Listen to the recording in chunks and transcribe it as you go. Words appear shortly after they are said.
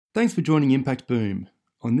Thanks for joining Impact Boom.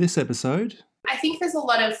 On this episode, I think there's a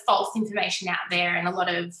lot of false information out there and a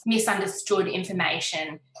lot of misunderstood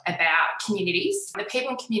information about communities. The people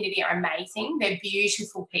in community are amazing. They're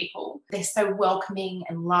beautiful people. They're so welcoming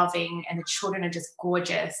and loving, and the children are just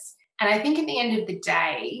gorgeous. And I think at the end of the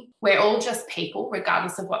day, we're all just people,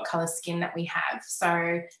 regardless of what colour skin that we have.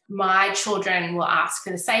 So my children will ask for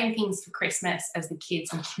the same things for Christmas as the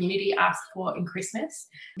kids in the community ask for in Christmas.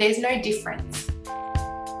 There's no difference.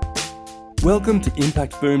 welcome to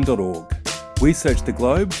impactboom.org. We search the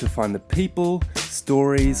globe to find the people,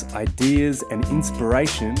 stories, ideas, and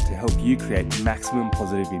inspiration to help you create maximum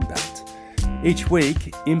positive impact. Each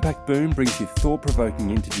week, Impact Boom brings you thought-provoking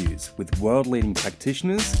interviews with world-leading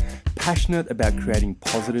practitioners passionate about creating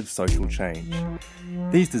positive social change.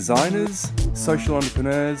 These designers, social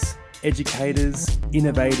entrepreneurs, educators,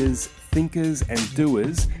 innovators, thinkers, and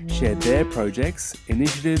doers share their projects,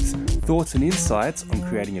 initiatives, thoughts, and insights on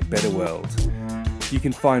creating a better world. You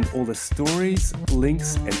can find all the stories,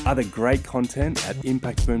 links, and other great content at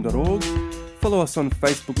impactboom.org. Follow us on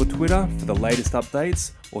Facebook or Twitter for the latest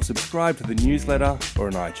updates, or subscribe to the newsletter or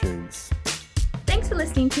on iTunes. Thanks for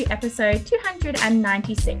listening to episode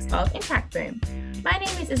 296 of Impact Boom. My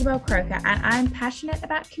name is Isabel Croker, and I'm passionate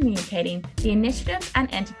about communicating the initiatives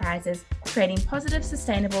and enterprises creating positive,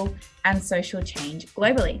 sustainable, and social change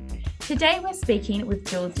globally. Today we're speaking with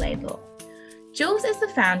Jules Laidlaw. Jules is the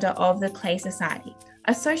founder of The Clay Society,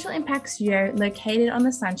 a social impact studio located on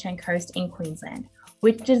the Sunshine Coast in Queensland,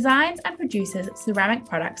 which designs and produces ceramic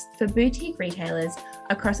products for boutique retailers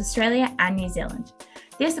across Australia and New Zealand.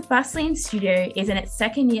 This bustling studio is in its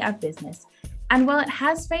second year of business, and while it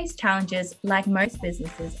has faced challenges like most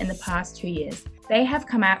businesses in the past 2 years, they have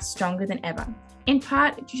come out stronger than ever, in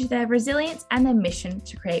part due to their resilience and their mission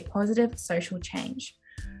to create positive social change.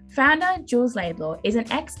 Founder Jules Laidlaw is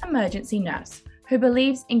an ex-emergency nurse who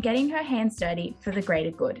believes in getting her hands dirty for the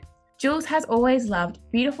greater good. Jules has always loved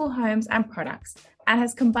beautiful homes and products and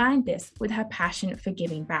has combined this with her passion for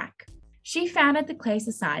giving back. She founded the Clay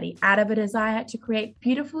Society out of a desire to create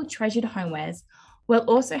beautiful treasured homewares while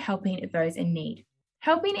also helping those in need.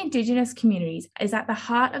 Helping Indigenous communities is at the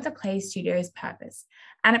heart of the Clay Studio's purpose,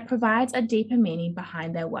 and it provides a deeper meaning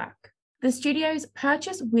behind their work. The studio's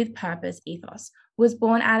Purchase with Purpose ethos was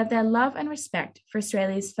born out of their love and respect for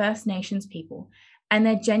Australia's First Nations people and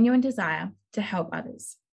their genuine desire to help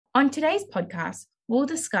others. On today's podcast, we'll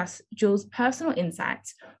discuss Jules' personal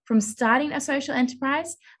insights from starting a social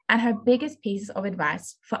enterprise and her biggest pieces of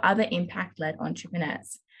advice for other impact-led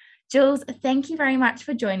entrepreneurs. Jules, thank you very much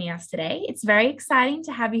for joining us today. It's very exciting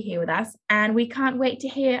to have you here with us, and we can't wait to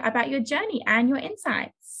hear about your journey and your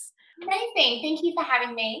insights. Amazing. Thank you for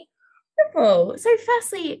having me. Wonderful. So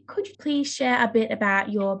firstly, could you please share a bit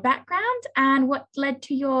about your background and what led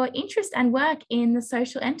to your interest and work in the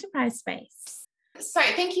social enterprise space? So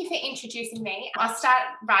thank you for introducing me. I'll start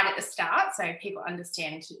right at the start so people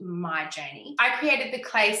understand my journey. I created the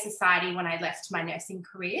Clay Society when I left my nursing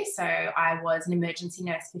career. So I was an emergency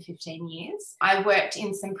nurse for 15 years. I worked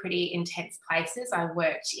in some pretty intense places. I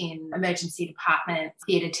worked in emergency departments,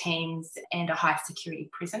 theatre teams, and a high security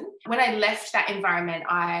prison. When I left that environment,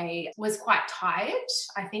 I was quite tired,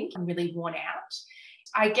 I think, and really worn out.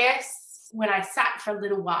 I guess when I sat for a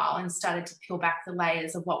little while and started to peel back the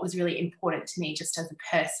layers of what was really important to me just as a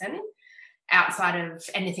person, outside of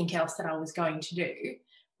anything else that I was going to do,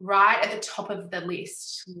 right at the top of the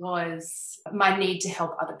list was my need to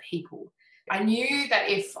help other people. I knew that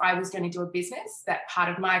if I was going to do a business, that part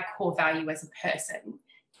of my core value as a person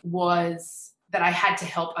was that I had to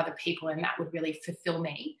help other people, and that would really fulfill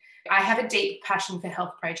me. I have a deep passion for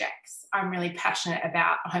health projects. I'm really passionate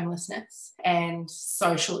about homelessness and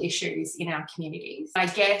social issues in our communities. I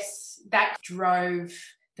guess that drove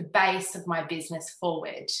the base of my business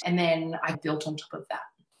forward, and then I built on top of that.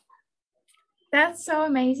 That's so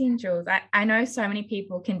amazing, Jules. I know so many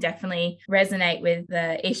people can definitely resonate with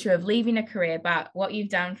the issue of leaving a career, but what you've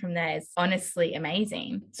done from there is honestly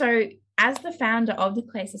amazing. So as the founder of the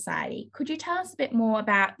Clay Society, could you tell us a bit more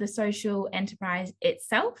about the social enterprise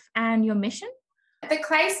itself and your mission? The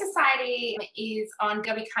Clay Society is on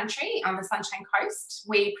Gilby Country on the Sunshine Coast.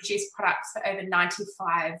 We produce products for over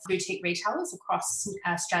 95 boutique retailers across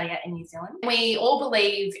Australia and New Zealand. We all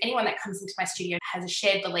believe, anyone that comes into my studio has a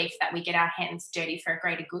shared belief that we get our hands dirty for a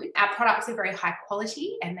greater good. Our products are very high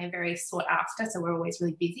quality and they're very sought after, so we're always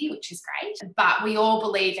really busy, which is great. But we all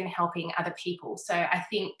believe in helping other people. So I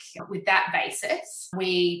think with that basis,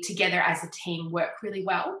 we together as a team work really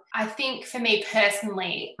well. I think for me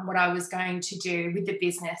personally, what I was going to do with the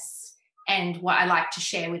business And what I like to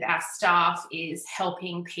share with our staff is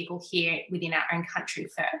helping people here within our own country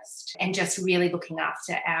first, and just really looking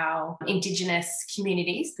after our Indigenous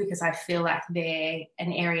communities, because I feel like they're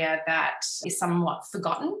an area that is somewhat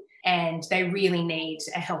forgotten and they really need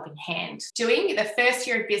a helping hand. During the first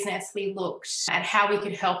year of business, we looked at how we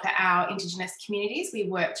could help our Indigenous communities. We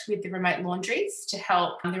worked with the remote laundries to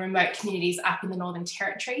help the remote communities up in the Northern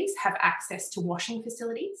Territories have access to washing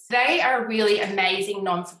facilities. They are a really amazing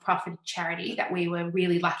non-for-profit charity that we were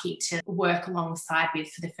really lucky to work alongside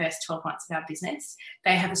with for the first 12 months of our business.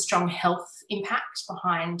 They have a strong health impact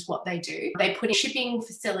behind what they do. They put in shipping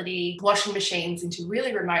facility, washing machines into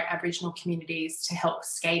really remote Aboriginal communities to help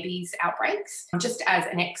scabies outbreaks. Just as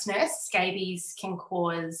an ex-nurse, scabies can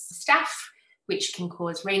cause staph, which can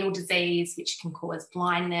cause renal disease, which can cause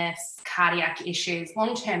blindness, cardiac issues,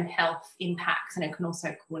 long-term health impacts, and it can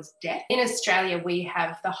also cause death. In Australia, we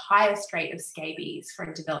have the highest rate of scabies for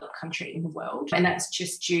a developed country in the world, and that's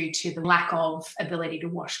just due to the lack of ability to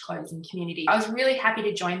wash clothes in community. I was really happy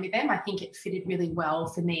to join with them. I think it fitted really well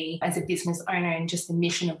for me as a business owner and just the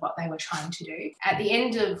mission of what they were trying to do. At the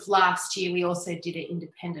end of last year, we also did an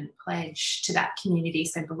independent pledge to that community.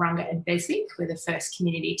 So Barunga and Beswick were the first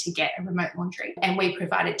community to get a remote laundry. And we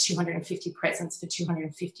provided 250 presents for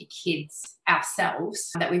 250 kids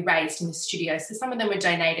ourselves that we raised in the studio. So some of them were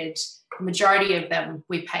donated. The majority of them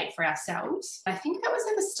we paid for ourselves. I think that was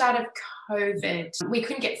at the start of COVID. We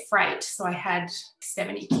couldn't get freight, so I had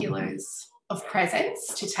 70 kilos of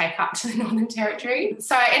presents to take up to the Northern Territory.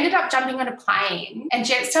 So I ended up jumping on a plane, and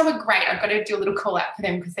Jetstar were great. I've got to do a little call out for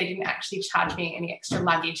them because they didn't actually charge me any extra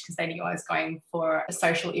luggage because they knew I was going for a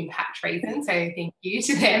social impact reason. So thank you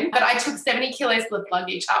to them. But I took 70 kilos of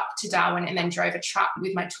luggage up to Darwin and then drove a truck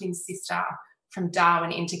with my twin sister from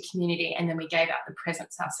Darwin into community, and then we gave out the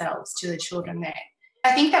presents ourselves to the children there.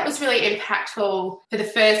 I think that was really impactful for the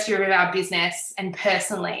first year of our business, and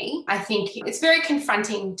personally, I think it's very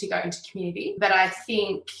confronting to go into community, but I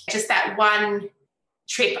think just that one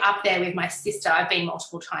trip up there with my sister, I've been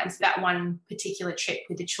multiple times, that one particular trip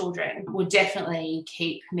with the children will definitely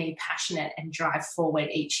keep me passionate and drive forward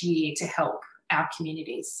each year to help our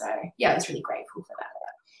communities. So yeah, I was really grateful for that.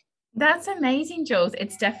 That's amazing, Jules.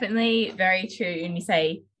 It's definitely very true. And you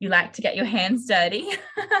say you like to get your hands dirty.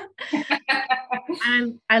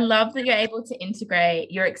 And I love that you're able to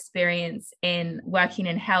integrate your experience in working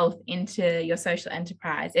in health into your social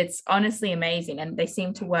enterprise. It's honestly amazing, and they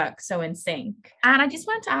seem to work so in sync. And I just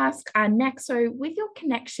want to ask next, so with your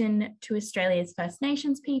connection to Australia's First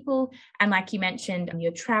Nations people, and like you mentioned,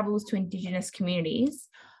 your travels to Indigenous communities,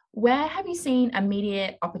 where have you seen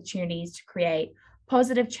immediate opportunities to create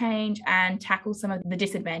positive change and tackle some of the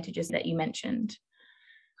disadvantages that you mentioned?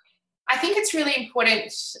 I think it's really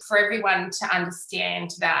important for everyone to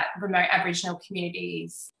understand that remote Aboriginal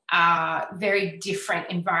communities are very different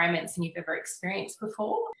environments than you've ever experienced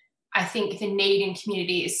before. I think the need in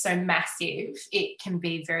community is so massive, it can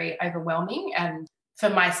be very overwhelming. And for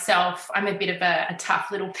myself, I'm a bit of a tough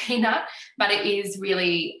little peanut, but it is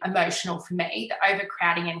really emotional for me. The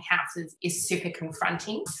overcrowding in houses is super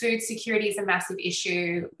confronting. Food security is a massive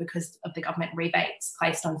issue because of the government rebates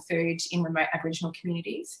placed on food in remote Aboriginal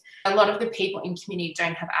communities. A lot of the people in community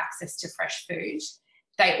don't have access to fresh food.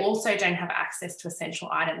 They also don't have access to essential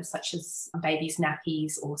items such as babies'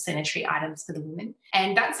 nappies or sanitary items for the women.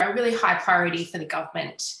 And that's a really high priority for the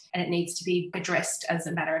government, and it needs to be addressed as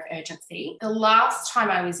a matter of urgency. The last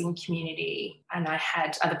time I was in community and I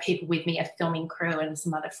had other people with me, a filming crew and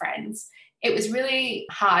some other friends, it was really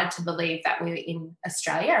hard to believe that we're in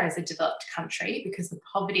Australia as a developed country, because the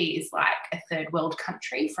poverty is like a third world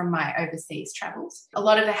country from my overseas travels. A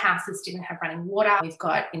lot of the houses didn't have running water. We've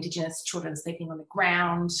got Indigenous children sleeping on the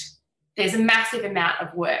ground. There's a massive amount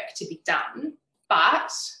of work to be done.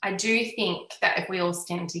 But I do think that if we all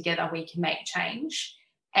stand together, we can make change.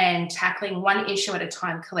 And tackling one issue at a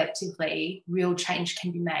time collectively, real change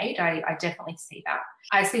can be made. I definitely see that.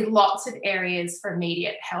 I see lots of areas for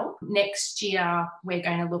immediate help. Next year, we're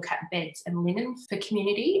going to look at beds and linen for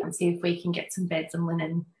community and see if we can get some beds and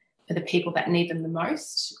linen for the people that need them the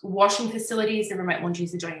most. Washing facilities, the remote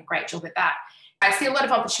laundries are doing a great job at that. I see a lot of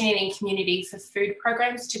opportunity in community for food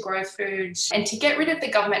programs to grow food and to get rid of the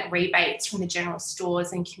government rebates from the general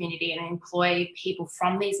stores and community and employ people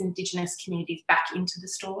from these Indigenous communities back into the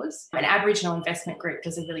stores. An Aboriginal investment group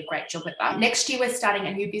does a really great job at that. Next year, we're starting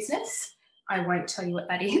a new business. I won't tell you what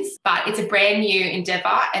that is, but it's a brand new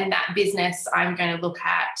endeavour, and that business I'm going to look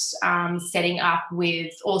at setting up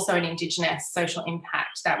with also an Indigenous social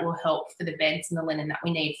impact that will help for the beds and the linen that we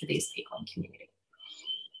need for these people in community.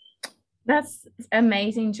 That's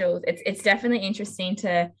amazing, Jules. It's definitely interesting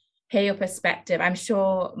to hear your perspective. I'm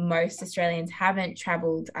sure most Australians haven't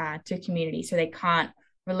travelled to community, so they can't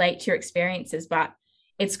relate to your experiences, but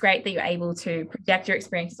it's great that you're able to project your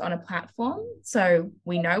experiences on a platform so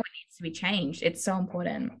we know what needs to be changed. It's so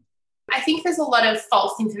important. I think there's a lot of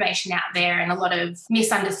false information out there and a lot of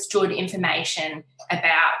misunderstood information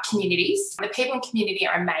about communities. The people in community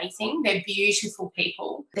are amazing. They're beautiful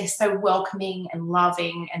people. They're so welcoming and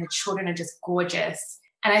loving, and the children are just gorgeous.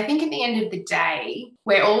 And I think at the end of the day,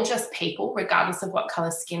 we're all just people, regardless of what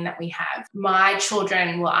colour skin that we have. My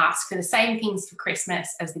children will ask for the same things for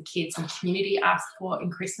Christmas as the kids in community ask for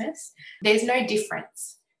in Christmas. There's no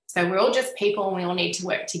difference. So we're all just people, and we all need to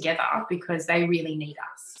work together because they really need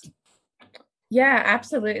us. Yeah,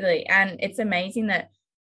 absolutely. And it's amazing that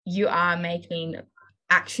you are making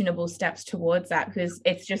actionable steps towards that, because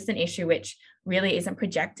it's just an issue which really isn't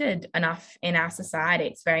projected enough in our society.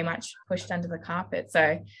 It's very much pushed under the carpet.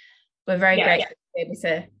 So we're very grateful to be able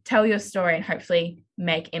to tell your story and hopefully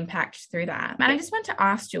make impact through that. And I just want to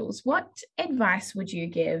ask, Jules, what advice would you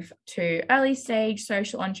give to early stage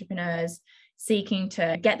social entrepreneurs seeking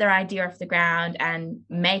to get their idea off the ground and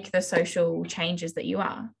make the social changes that you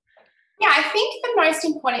are? Yeah, I think the most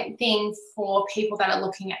important thing for people that are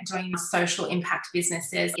looking at doing social impact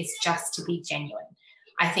businesses is just to be genuine.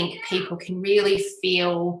 I think people can really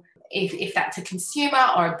feel if that's a consumer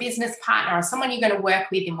or a business partner or someone you're going to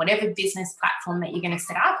work with in whatever business platform that you're going to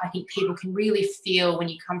set up, I think people can really feel when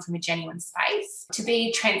you come from a genuine space to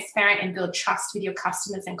be transparent and build trust with your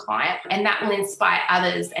customers and clients. And that will inspire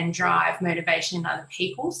others and drive motivation in other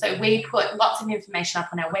people. So we put lots of information up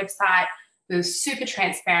on our website. We're super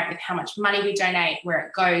transparent with how much money we donate, where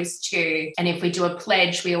it goes to. And if we do a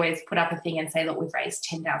pledge, we always put up a thing and say, look, we've raised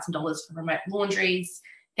 $10,000 for remote laundries.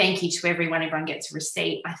 Thank you to everyone. Everyone gets a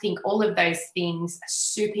receipt. I think all of those things are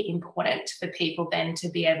super important for people then to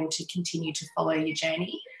be able to continue to follow your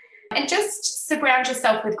journey. And just surround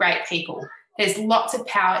yourself with great people. There's lots of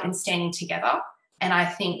power in standing together. And I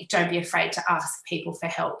think don't be afraid to ask people for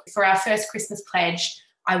help. For our first Christmas pledge,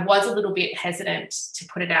 I was a little bit hesitant to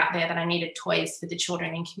put it out there that I needed toys for the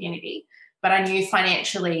children in community, but I knew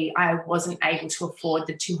financially I wasn't able to afford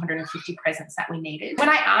the 250 presents that we needed. When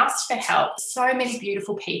I asked for help, so many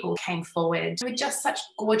beautiful people came forward with just such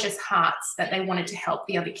gorgeous hearts that they wanted to help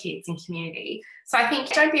the other kids in community. So I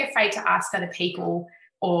think don't be afraid to ask other people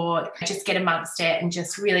or just get amongst it and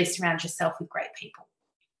just really surround yourself with great people.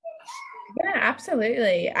 Yeah,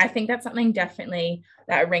 absolutely. I think that's something definitely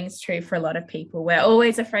that rings true for a lot of people. We're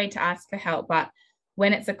always afraid to ask for help, but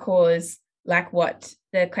when it's a cause like what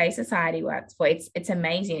the Clay Society works for, it's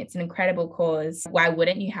amazing. It's an incredible cause. Why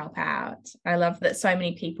wouldn't you help out? I love that so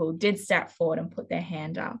many people did step forward and put their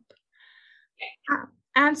hand up.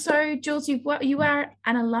 And so, Jules, you are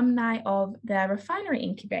an alumni of the Refinery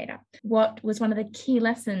Incubator. What was one of the key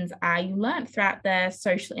lessons you learned throughout the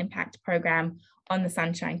social impact program on the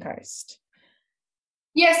Sunshine Coast?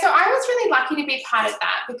 Yeah, so I was really lucky to be part of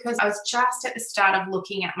that because I was just at the start of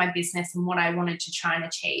looking at my business and what I wanted to try and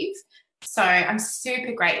achieve. So I'm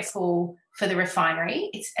super grateful for the Refinery.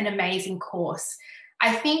 It's an amazing course.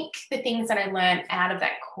 I think the things that I learned out of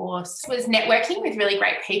that course was networking with really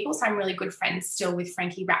great people. So I'm really good friends still with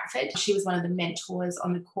Frankie Ratford. She was one of the mentors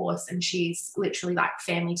on the course and she's literally like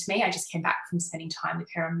family to me. I just came back from spending time with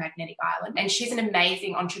her on Magnetic Island. And she's an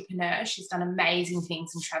amazing entrepreneur. She's done amazing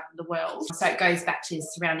things and traveled the world. So it goes back to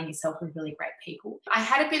surrounding yourself with really great people. I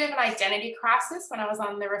had a bit of an identity crisis when I was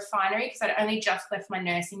on the Refinery because I'd only just left my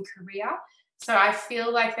nursing career. So I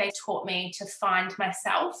feel like they taught me to find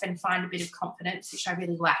myself and find a bit of confidence, which I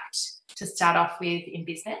really lacked to start off with in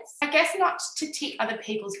business. I guess not to tick other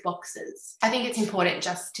people's boxes. I think it's important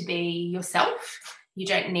just to be yourself. You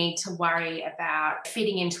don't need to worry about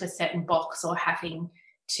fitting into a certain box or having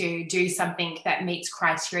to do something that meets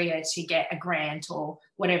criteria to get a grant or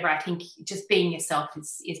whatever. I think just being yourself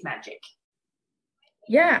is magic.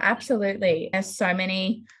 Yeah, absolutely. There's so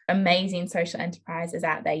many amazing social enterprises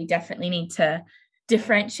out there. You definitely need to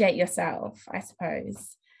differentiate yourself, I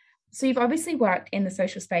suppose. So you've obviously worked in the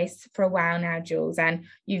social space for a while now, Jules, and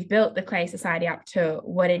you've built the Clay Society up to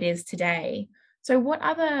what it is today. So what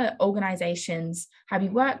other organisations have you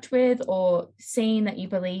worked with or seen that you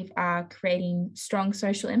believe are creating strong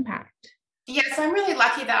social impact? Yeah, so I'm really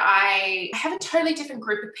lucky that I have a totally different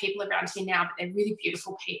group of people around here now, but they're really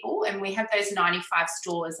beautiful people. And we have those 95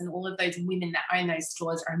 stores and all of those women that own those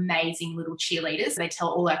stores are amazing little cheerleaders. They tell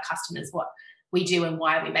all our customers what we do and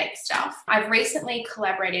why we make stuff. I've recently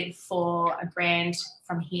collaborated for a brand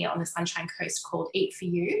from here on the Sunshine Coast called Eat For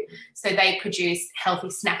You. So they produce healthy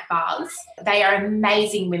snack bars. They are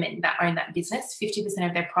amazing women that own that business. 50%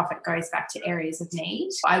 of their profit goes back to areas of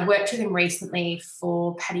need. I worked with them recently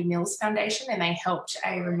for Paddy Mills Foundation, and they helped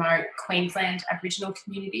a remote Queensland Aboriginal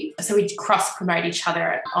community. So we cross-promote each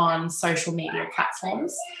other on social media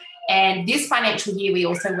platforms. And this financial year, we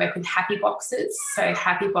also work with Happy Boxes. So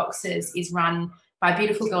Happy Boxes is run by a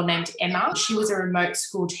beautiful girl named Emma. She was a remote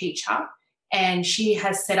school teacher, and she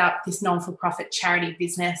has set up this non-for-profit charity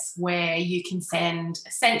business where you can send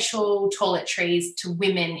essential toiletries to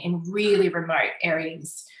women in really remote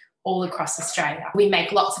areas all across Australia. We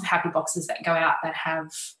make lots of Happy Boxes that go out that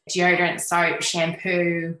have deodorant, soap,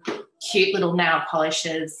 shampoo, cute little nail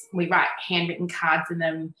polishes. We write handwritten cards in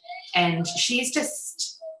them. And she's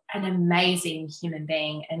just an amazing human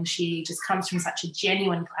being, and she just comes from such a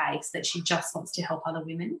genuine place that she just wants to help other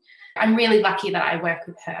women. I'm really lucky that I work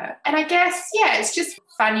with her. And I guess, it's just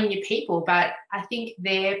finding new people, but I think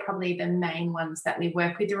they're probably the main ones that we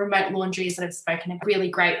work with. The remote laundries that I've spoken about, really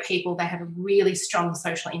great people. They have a really strong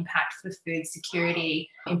social impact for food security,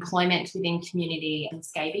 employment within community, and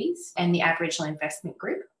scabies, and the Aboriginal Investment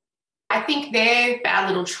Group. I think they're our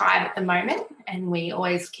little tribe at the moment, and we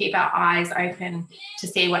always keep our eyes open to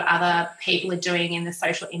see what other people are doing in the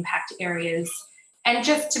social impact areas, and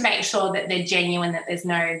just to make sure that they're genuine, that there's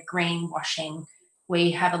no greenwashing.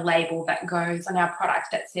 We have a label that goes on our product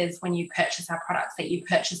that says when you purchase our products that you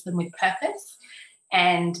purchase them with purpose.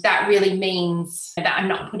 And that really means that I'm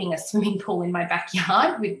not putting a swimming pool in my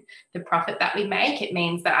backyard with the profit that we make. It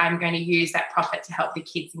means that I'm going to use that profit to help the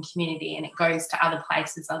kids and community, and it goes to other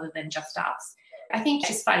places other than just us. I think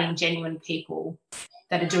just finding genuine people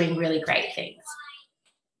that are doing really great things.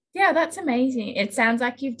 Yeah, that's amazing. It sounds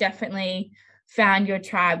like you've definitely found your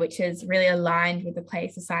tribe, which is really aligned with the Play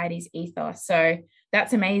Society's ethos. So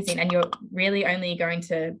that's amazing. And you're really only going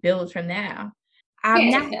to build from there.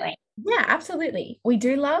 Definitely. Yeah, absolutely. We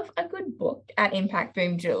do love a good book at Impact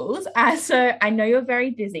Boom, Jules. So I know you're very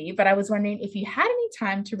busy, but I was wondering if you had any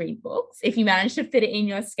time to read books, if you managed to fit it in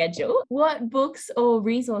your schedule. What books or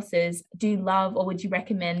resources do you love or would you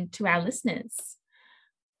recommend to our listeners?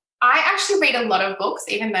 I actually read a lot of books,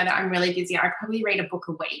 even though I'm really busy. I probably read a book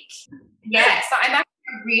a week. Yeah, so I'm actually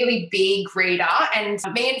a really big reader, and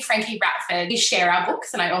me and Frankie Ratford, we share our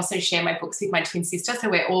books, and I also share my books with my twin sister, so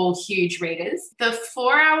we're all huge readers. The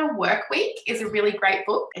 4-Hour Workweek is a really great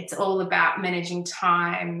book. It's all about managing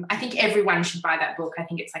time. I think everyone should buy that book. I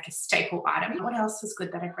think it's like a staple item. What else was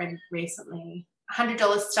good that I've read recently?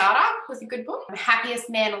 $100 Startup was a good book. Happiest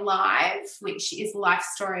Man Alive, which is the life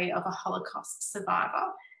story of a Holocaust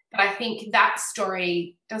survivor. But I think that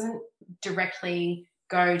story doesn't directly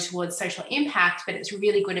go towards social impact, but it's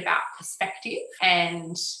really good about perspective.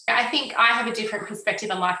 And I think I have a different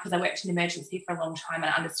perspective on life because I worked in emergency for a long time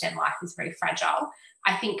and I understand life is very fragile.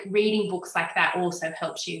 I think reading books like that also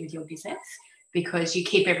helps you with your business because you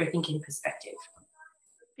keep everything in perspective.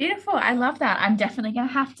 Beautiful. I love that. I'm definitely going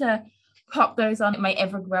to have to pop those on my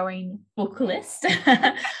ever-growing book list.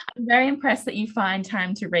 I'm very impressed that you find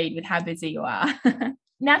time to read with how busy you are.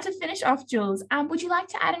 Now, to finish off, Jules, would you like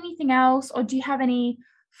to add anything else, or do you have any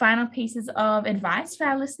final pieces of advice for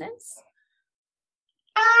our listeners?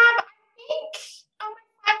 I think, my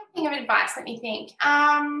final thing of advice, let me think.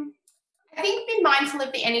 I think be mindful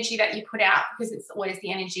of the energy that you put out because it's always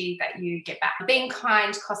the energy that you get back. Being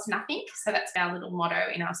kind costs nothing. So that's our little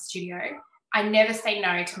motto in our studio. I never say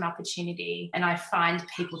no to an opportunity, and I find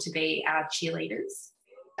people to be our cheerleaders.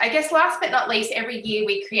 I guess last but not least, every year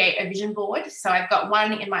we create a vision board. So I've got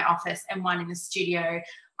one in my office and one in the studio.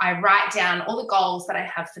 I write down all the goals that I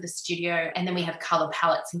have for the studio, and then we have colour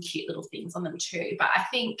palettes and cute little things on them too. But I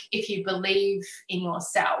think if you believe in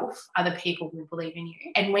yourself, other people will believe in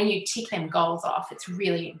you. And when you tick them goals off, it's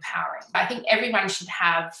really empowering. I think everyone should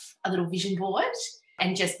have a little vision board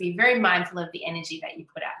and just be very mindful of the energy that you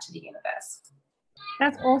put out to the universe.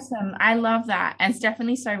 That's awesome. I love that. And it's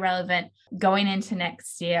definitely so relevant going into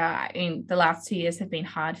next year. I mean, the last 2 years have been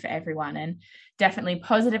hard for everyone, and definitely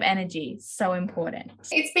positive energy is so important.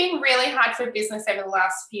 It's been really hard for business over the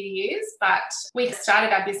last few years, but we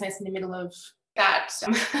started our business in the middle of that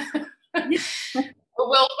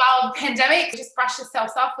worldwide pandemic. Just brush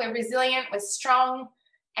yourselves off. We're resilient, we're strong,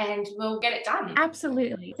 and we'll get it done.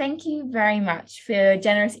 Absolutely. Thank you very much for your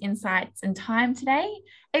generous insights and time today.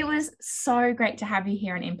 It was so great to have you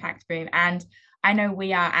here on Impact Boom, and I know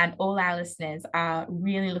we are, and all our listeners are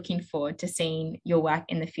really looking forward to seeing your work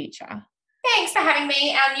in the future. Thanks for having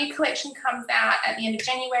me. Our new collection comes out at the end of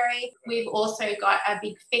January. We've also got a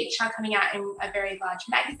big feature coming out in a very large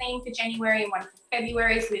magazine for January and one for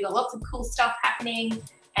February. So we've got lots of cool stuff happening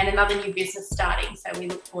and another new business starting. So we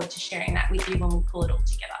look forward to sharing that with you when we pull it all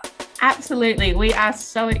together. Absolutely. We are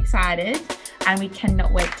so excited and we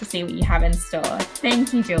cannot wait to see what you have in store.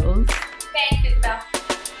 Thank you, Jules. Thanks, Isabel.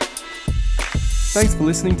 Thanks for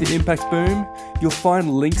listening to Impact Boom. You'll find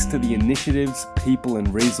links to the initiatives, people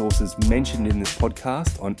and resources mentioned in this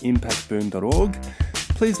podcast on impactboom.org.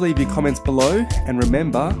 Please leave your comments below, and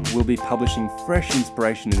remember, we'll be publishing fresh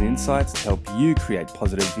inspiration and insights to help you create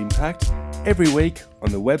positive impact every week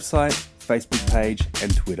on the website, Facebook page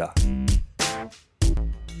and Twitter.